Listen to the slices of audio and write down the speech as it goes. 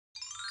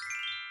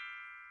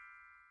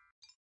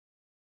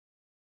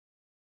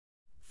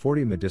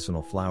40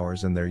 medicinal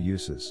flowers and their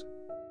uses.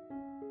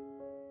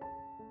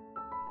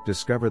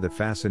 Discover the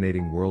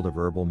fascinating world of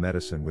herbal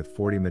medicine with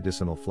 40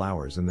 medicinal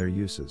flowers and their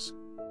uses.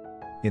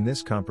 In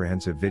this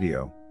comprehensive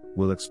video,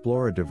 we'll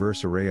explore a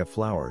diverse array of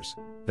flowers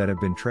that have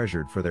been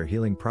treasured for their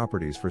healing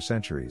properties for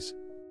centuries.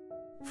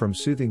 From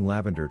soothing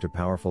lavender to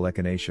powerful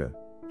echinacea,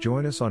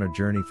 join us on a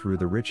journey through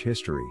the rich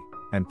history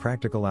and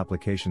practical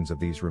applications of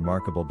these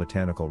remarkable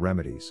botanical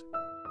remedies.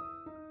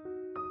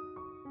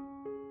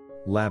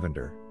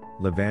 Lavender,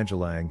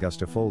 Lavandula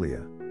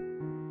angustifolia.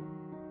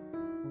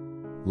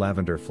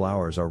 Lavender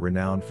flowers are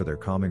renowned for their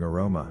calming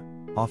aroma,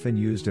 often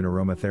used in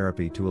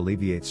aromatherapy to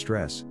alleviate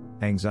stress,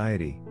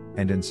 anxiety,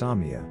 and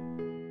insomnia.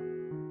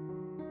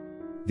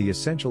 The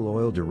essential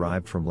oil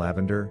derived from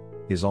lavender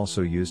is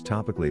also used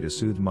topically to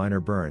soothe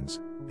minor burns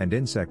and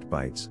insect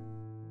bites.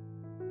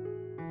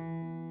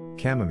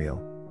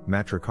 Chamomile,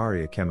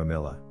 Matricaria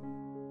chamomilla.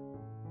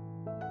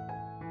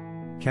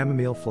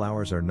 Chamomile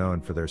flowers are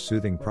known for their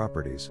soothing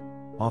properties,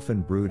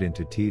 often brewed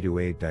into tea to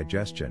aid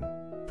digestion,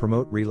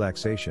 promote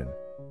relaxation,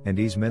 and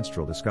ease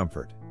menstrual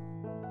discomfort.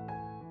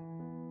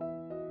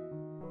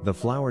 The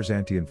flower's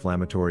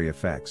anti-inflammatory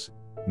effects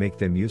make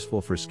them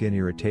useful for skin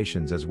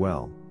irritations as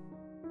well.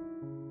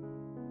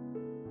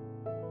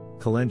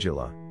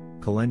 Calendula,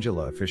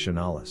 Calendula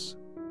officinalis.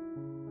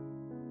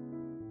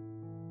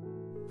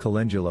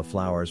 Calendula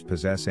flowers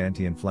possess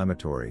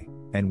anti-inflammatory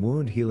and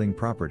wound-healing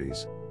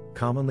properties,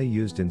 commonly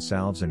used in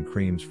salves and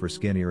creams for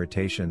skin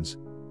irritations,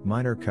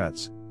 minor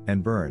cuts,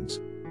 and burns.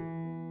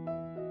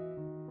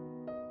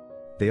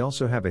 They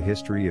also have a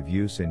history of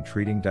use in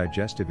treating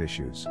digestive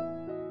issues.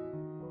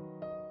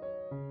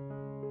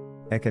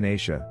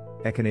 Echinacea,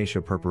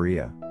 Echinacea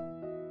purpurea.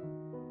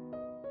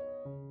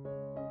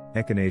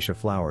 Echinacea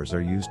flowers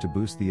are used to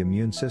boost the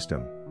immune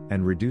system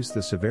and reduce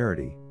the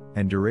severity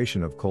and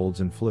duration of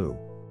colds and flu.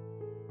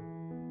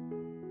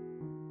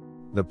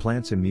 The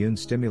plant's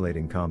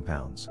immune-stimulating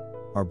compounds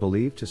are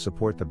believed to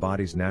support the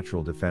body's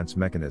natural defense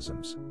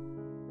mechanisms.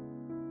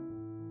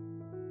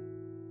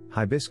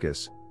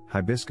 Hibiscus,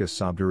 Hibiscus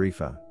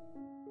sabdurifa.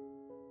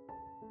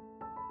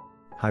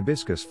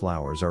 Hibiscus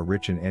flowers are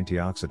rich in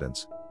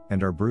antioxidants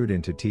and are brewed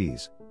into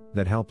teas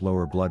that help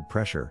lower blood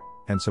pressure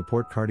and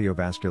support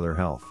cardiovascular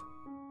health.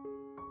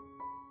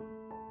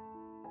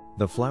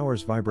 The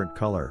flower's vibrant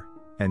color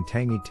and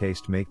tangy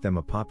taste make them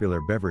a popular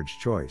beverage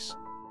choice.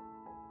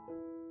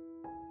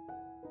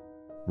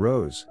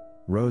 Rose,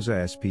 Rosa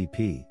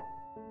spp.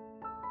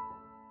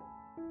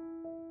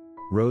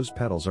 Rose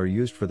petals are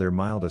used for their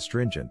mild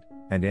astringent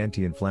and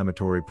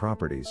anti-inflammatory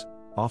properties,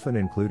 often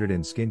included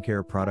in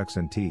skincare products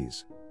and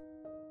teas.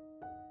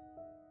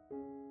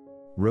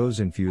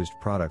 Rose-infused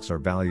products are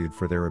valued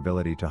for their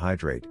ability to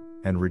hydrate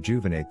and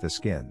rejuvenate the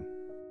skin.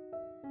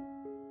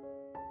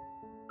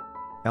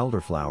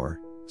 Elderflower,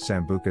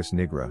 Sambucus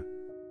nigra.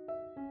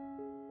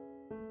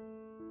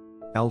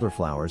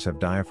 Elderflowers have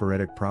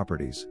diaphoretic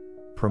properties,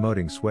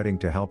 promoting sweating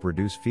to help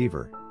reduce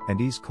fever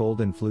and ease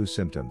cold and flu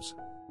symptoms.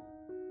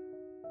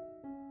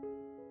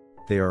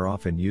 They are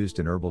often used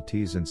in herbal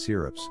teas and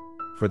syrups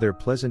for their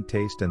pleasant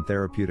taste and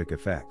therapeutic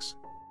effects.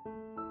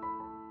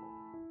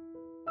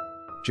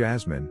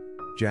 Jasmine,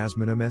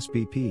 Jasminum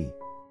spp.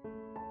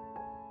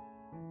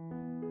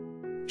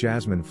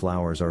 Jasmine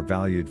flowers are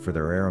valued for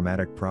their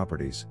aromatic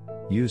properties,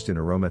 used in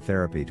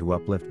aromatherapy to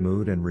uplift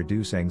mood and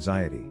reduce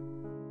anxiety.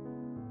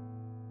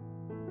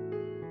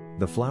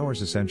 The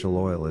flower's essential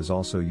oil is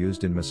also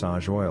used in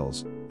massage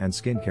oils and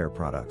skincare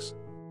products.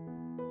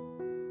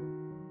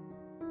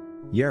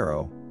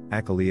 Yarrow,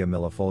 Achillea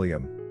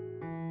millefolium.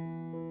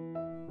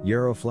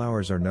 Yarrow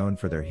flowers are known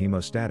for their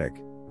hemostatic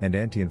and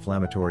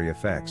anti-inflammatory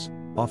effects,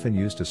 often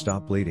used to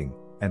stop bleeding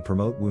and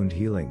promote wound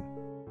healing.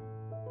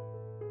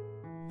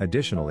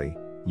 Additionally,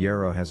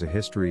 yarrow has a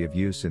history of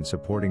use in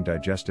supporting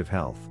digestive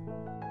health.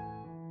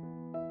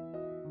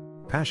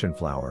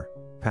 Passionflower,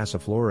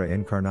 Passiflora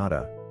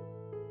incarnata.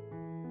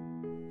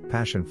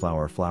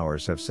 Passionflower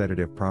flowers have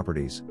sedative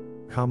properties,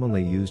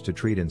 commonly used to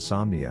treat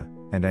insomnia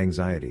and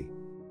anxiety.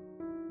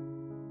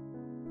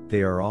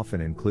 They are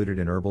often included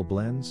in herbal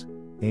blends,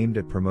 aimed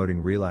at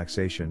promoting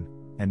relaxation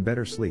and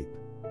better sleep.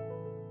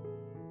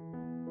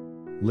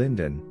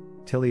 Linden,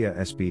 Tilia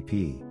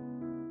spp.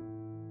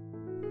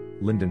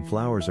 Linden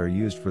flowers are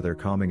used for their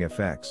calming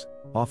effects,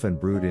 often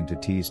brewed into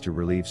teas to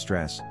relieve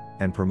stress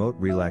and promote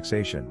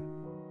relaxation.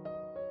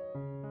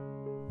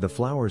 The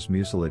flower's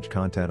mucilage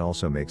content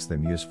also makes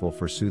them useful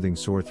for soothing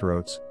sore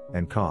throats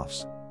and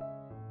coughs.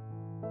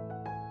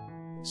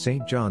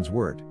 St. John's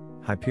wort,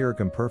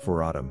 Hypericum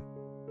perforatum.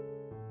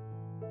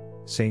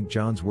 St.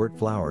 John's wort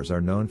flowers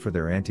are known for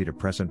their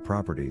antidepressant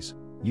properties,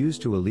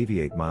 used to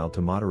alleviate mild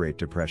to moderate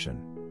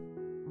depression.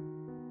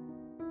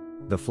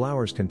 The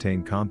flowers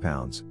contain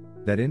compounds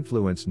that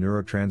influence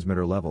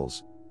neurotransmitter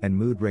levels and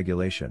mood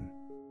regulation.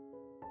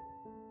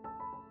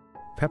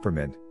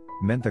 Peppermint,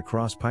 Mentha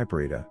cross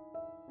piperita.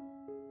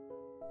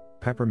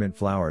 Peppermint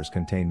flowers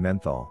contain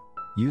menthol,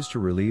 used to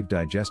relieve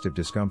digestive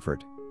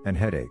discomfort and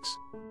headaches.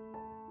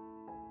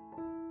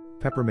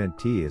 Peppermint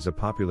tea is a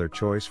popular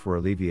choice for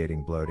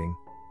alleviating bloating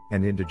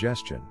and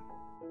indigestion.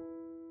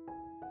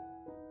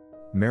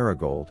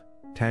 Marigold,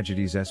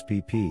 Tagetes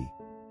spp.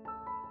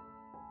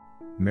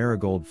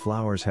 Marigold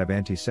flowers have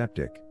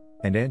antiseptic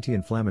and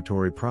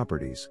anti-inflammatory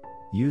properties,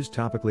 used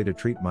topically to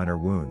treat minor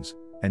wounds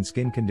and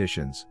skin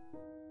conditions.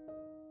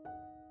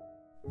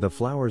 The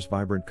flower's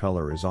vibrant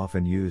color is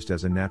often used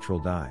as a natural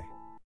dye.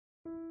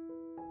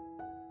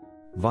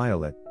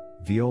 Violet,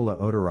 Viola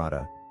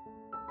odorata.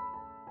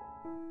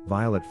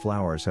 Violet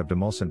flowers have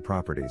demulcent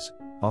properties,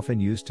 often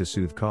used to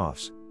soothe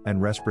coughs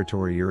and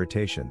respiratory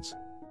irritations.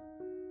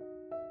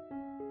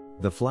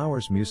 The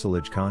flower's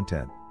mucilage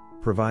content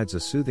provides a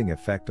soothing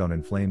effect on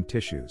inflamed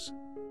tissues.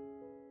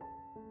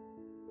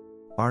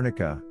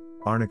 Arnica,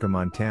 Arnica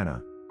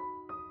montana.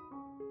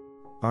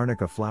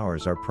 Arnica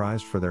flowers are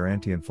prized for their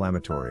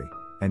anti-inflammatory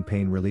and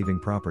pain-relieving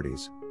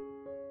properties.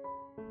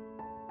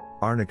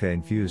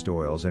 Arnica-infused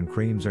oils and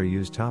creams are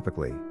used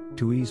topically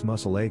to ease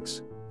muscle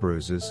aches,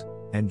 bruises,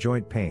 and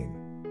joint pain.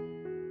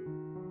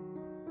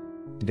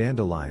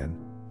 Dandelion,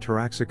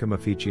 Taraxacum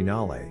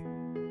officinale.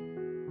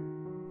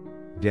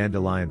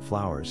 Dandelion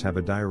flowers have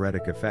a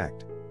diuretic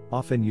effect,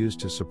 often used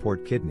to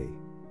support kidney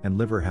and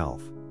liver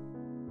health.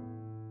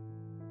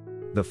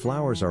 The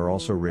flowers are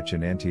also rich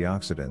in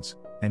antioxidants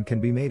and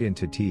can be made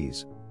into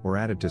teas or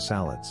added to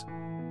salads.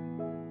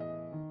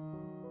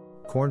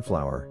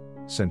 Cornflower,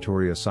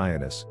 Centaurea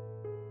cyanus.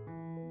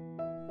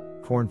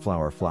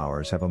 Cornflower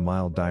flowers have a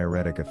mild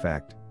diuretic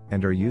effect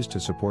and are used to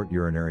support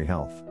urinary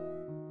health.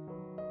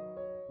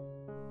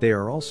 They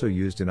are also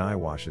used in eye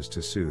washes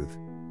to soothe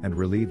and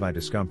relieve eye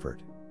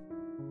discomfort.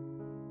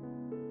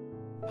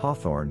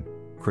 Hawthorn,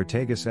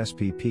 Crataegus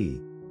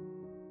spp.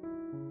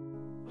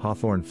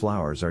 Hawthorn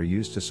flowers are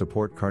used to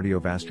support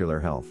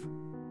cardiovascular health.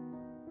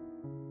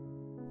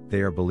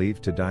 They are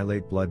believed to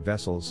dilate blood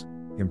vessels,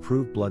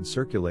 improve blood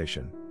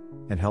circulation,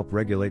 and help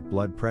regulate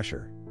blood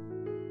pressure.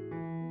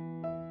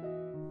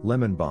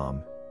 Lemon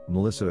balm,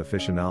 Melissa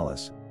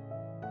officinalis.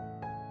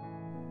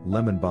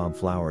 Lemon balm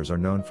flowers are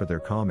known for their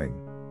calming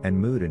and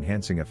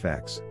mood-enhancing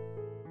effects.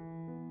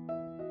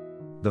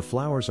 The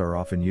flowers are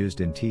often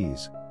used in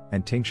teas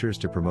and tinctures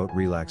to promote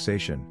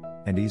relaxation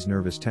and ease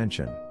nervous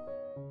tension.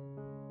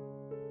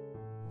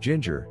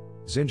 Ginger,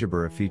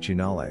 Zingiber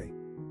officinale.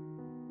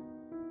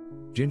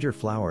 Ginger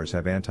flowers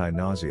have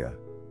anti-nausea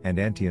and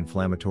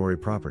anti-inflammatory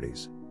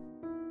properties.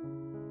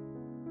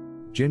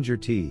 Ginger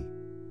tea,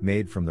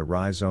 made from the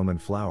rhizome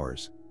and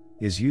flowers,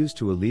 is used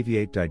to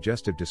alleviate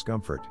digestive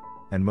discomfort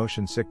and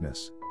motion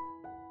sickness.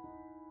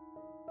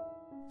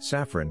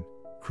 Saffron,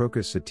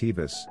 Crocus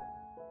sativus.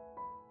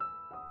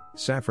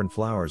 Saffron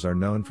flowers are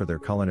known for their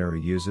culinary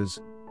uses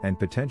and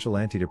potential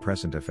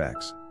antidepressant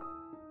effects.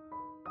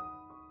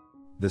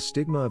 The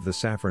stigma of the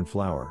saffron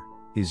flower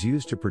is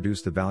used to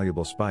produce the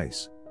valuable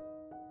spice.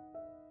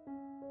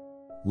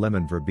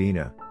 Lemon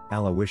verbena,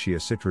 Aloysia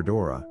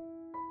citrodora.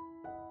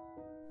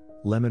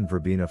 Lemon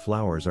verbena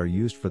flowers are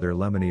used for their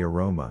lemony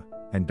aroma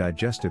and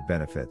digestive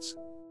benefits.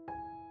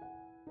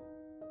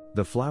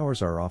 The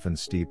flowers are often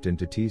steeped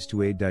into teas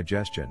to aid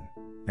digestion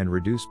and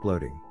reduce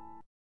bloating.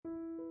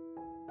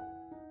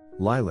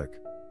 Lilac,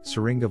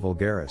 Syringa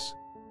vulgaris.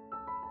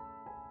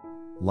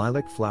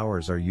 Lilac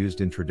flowers are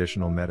used in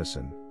traditional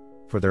medicine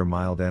for their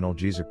mild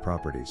analgesic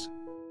properties.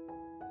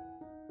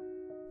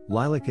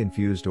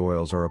 Lilac-infused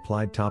oils are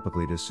applied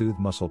topically to soothe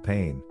muscle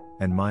pain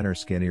and minor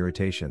skin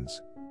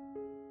irritations.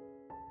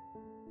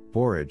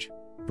 Borage,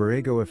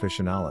 Borrego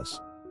officinalis.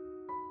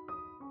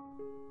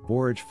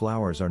 Borage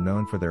flowers are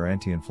known for their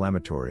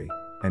anti-inflammatory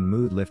and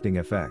mood-lifting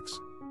effects.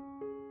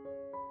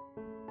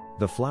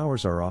 The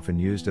flowers are often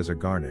used as a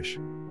garnish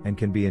and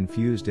can be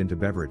infused into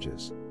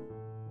beverages.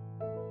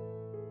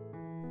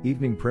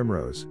 Evening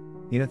primrose,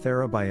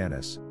 Oenothera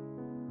biennis.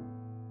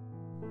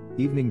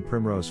 Evening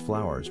primrose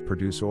flowers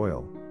produce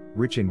oil,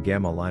 rich in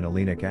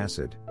gamma-linolenic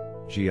acid,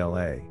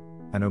 GLA,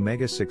 and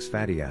omega-6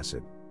 fatty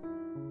acid.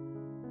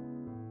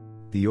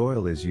 The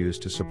oil is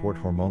used to support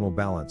hormonal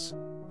balance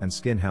and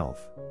skin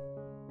health.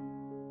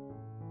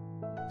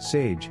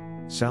 Sage,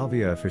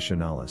 Salvia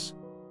officinalis.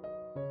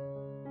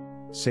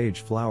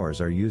 Sage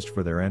flowers are used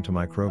for their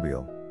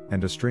antimicrobial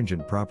and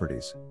astringent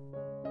properties.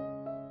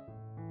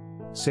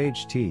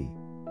 Sage tea,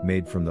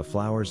 made from the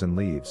flowers and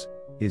leaves,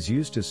 is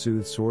used to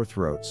soothe sore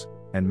throats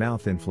and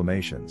mouth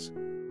inflammations.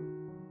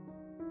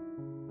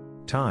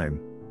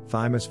 Thyme,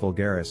 Thymus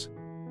vulgaris.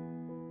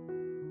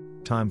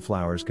 Thyme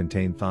flowers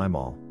contain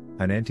thymol,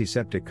 an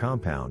antiseptic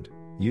compound,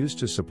 used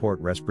to support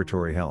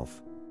respiratory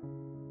health.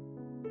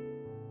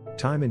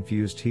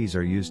 Thyme-infused teas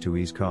are used to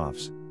ease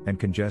coughs and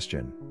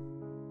congestion.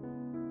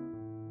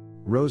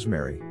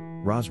 Rosemary,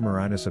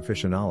 Rosmarinus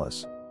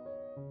officinalis.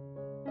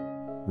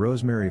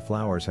 Rosemary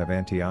flowers have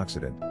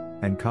antioxidant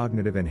and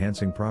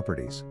cognitive-enhancing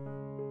properties.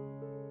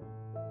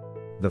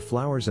 The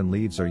flowers and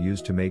leaves are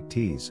used to make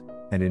teas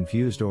and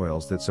infused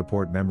oils that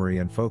support memory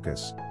and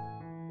focus.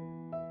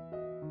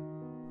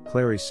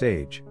 Clary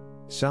sage,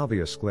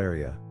 Salvia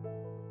scleria.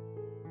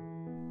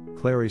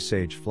 Clary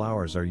sage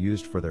flowers are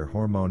used for their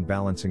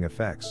hormone-balancing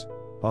effects,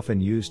 often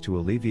used to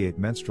alleviate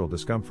menstrual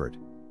discomfort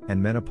and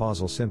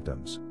menopausal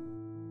symptoms.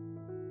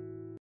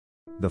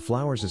 The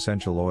flower's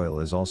essential oil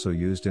is also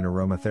used in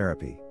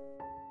aromatherapy.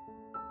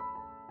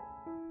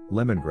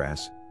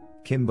 Lemongrass,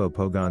 Kimbo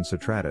pogon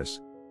citratus.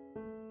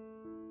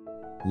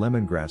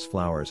 Lemongrass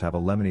flowers have a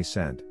lemony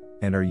scent,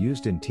 and are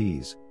used in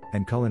teas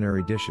and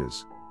culinary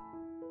dishes.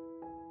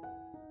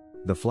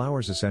 The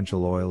flower's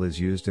essential oil is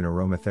used in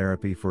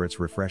aromatherapy for its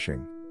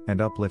refreshing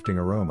and uplifting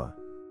aroma.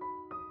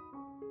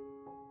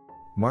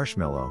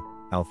 Marshmallow,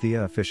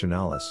 Althea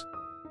officinalis.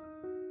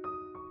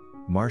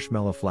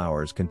 Marshmallow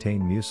flowers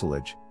contain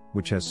mucilage,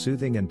 which has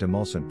soothing and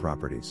demulcent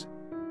properties.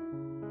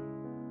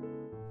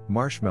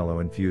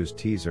 Marshmallow-infused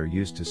teas are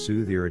used to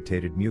soothe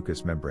irritated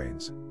mucous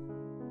membranes.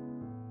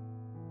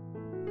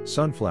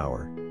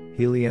 Sunflower,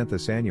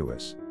 Helianthus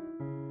annuus.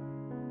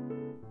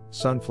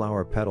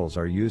 Sunflower petals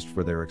are used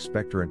for their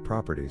expectorant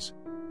properties,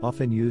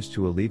 often used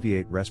to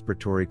alleviate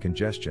respiratory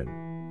congestion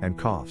and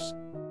coughs.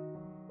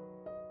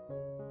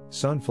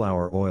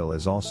 Sunflower oil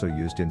is also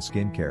used in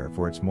skincare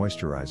for its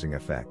moisturizing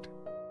effect.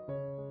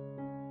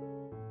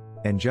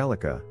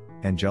 Angelica,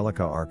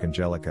 Angelica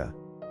archangelica.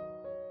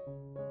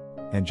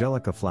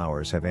 Angelica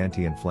flowers have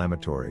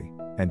anti-inflammatory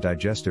and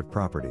digestive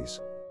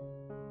properties.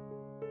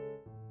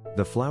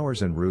 The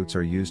flowers and roots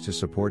are used to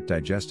support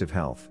digestive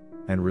health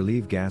and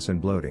relieve gas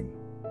and bloating.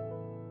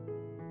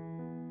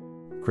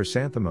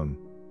 Chrysanthemum,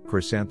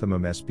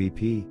 Chrysanthemum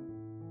spp.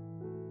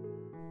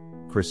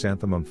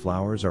 Chrysanthemum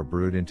flowers are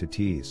brewed into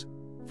teas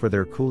for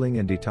their cooling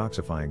and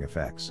detoxifying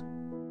effects.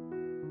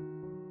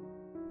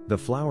 The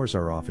flowers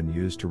are often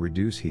used to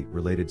reduce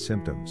heat-related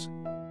symptoms.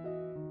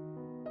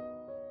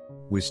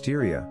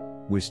 Wisteria,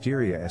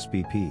 Wisteria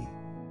spp.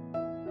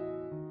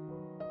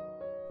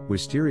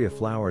 Wisteria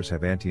flowers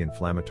have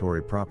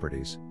anti-inflammatory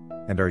properties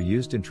and are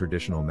used in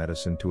traditional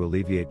medicine to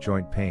alleviate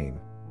joint pain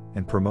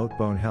and promote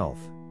bone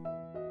health.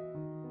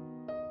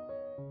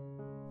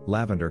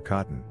 Lavender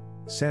cotton,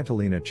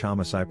 Santolina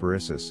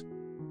chamacyparisis.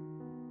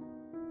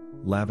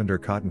 Lavender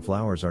cotton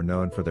flowers are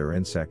known for their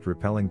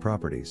insect-repelling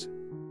properties.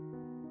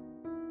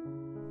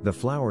 The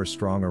flower's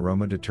strong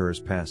aroma deters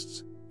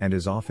pests, and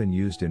is often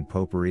used in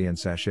potpourri and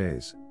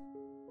sachets.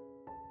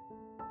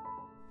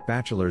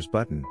 Bachelor's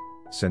button,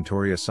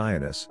 Centaurea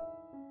cyanus.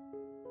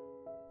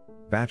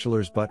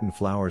 Bachelor's button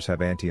flowers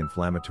have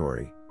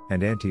anti-inflammatory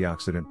and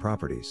antioxidant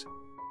properties.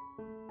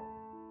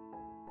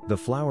 The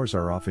flowers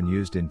are often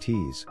used in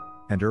teas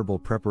and herbal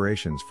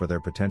preparations for their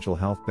potential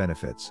health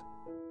benefits.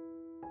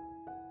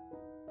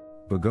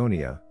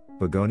 Begonia,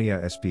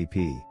 Begonia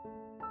spp.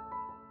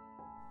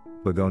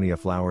 Begonia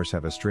flowers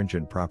have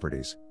astringent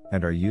properties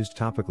and are used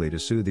topically to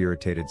soothe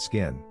irritated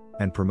skin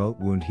and promote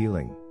wound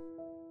healing.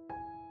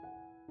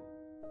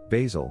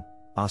 Basil,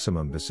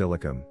 Ocimum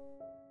basilicum.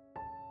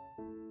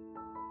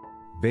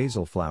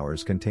 Basil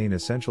flowers contain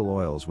essential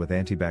oils with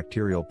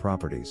antibacterial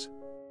properties.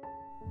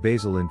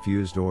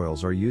 Basil-infused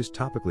oils are used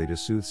topically to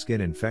soothe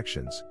skin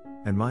infections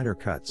and minor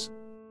cuts.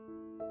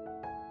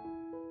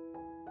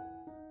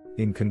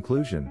 In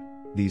conclusion,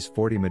 these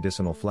 40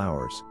 medicinal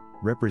flowers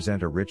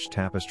represent a rich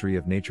tapestry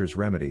of nature's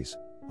remedies,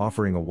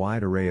 offering a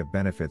wide array of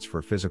benefits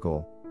for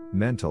physical,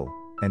 mental,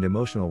 and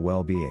emotional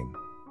well-being.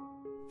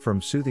 From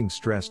soothing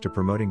stress to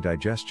promoting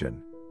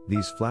digestion,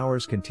 these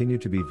flowers continue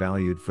to be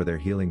valued for their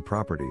healing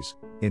properties,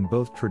 in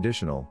both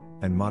traditional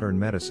and modern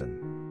medicine.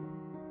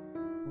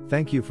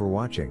 Thank you for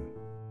watching.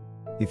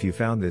 If you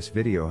found this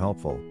video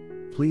helpful,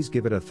 please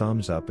give it a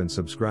thumbs up and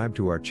subscribe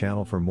to our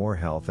channel for more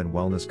health and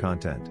wellness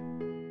content.